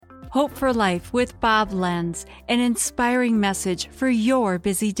Hope for Life with Bob Lenz, an inspiring message for your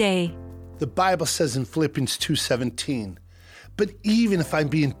busy day. The Bible says in Philippians 2:17, "But even if I'm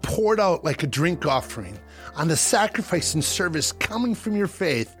being poured out like a drink offering on the sacrifice and service coming from your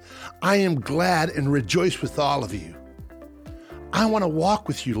faith, I am glad and rejoice with all of you." I want to walk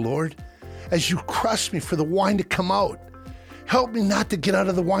with you, Lord, as you crush me for the wine to come out. Help me not to get out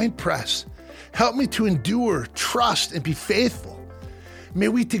of the winepress. Help me to endure, trust, and be faithful. May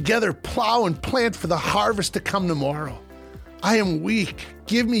we together plow and plant for the harvest to come tomorrow. I am weak.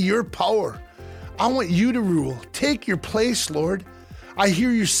 Give me your power. I want you to rule. Take your place, Lord. I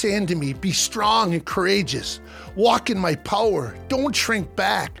hear you saying to me, be strong and courageous. Walk in my power. Don't shrink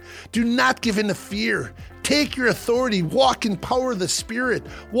back. Do not give in to fear. Take your authority. Walk in power of the Spirit.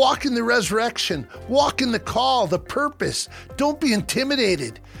 Walk in the resurrection. Walk in the call, the purpose. Don't be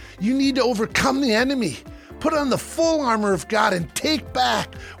intimidated. You need to overcome the enemy. Put on the full armor of God and take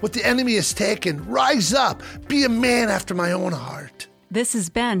back what the enemy has taken. Rise up. Be a man after my own heart. This has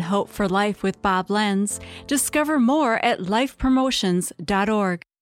been Hope for Life with Bob Lenz. Discover more at lifepromotions.org.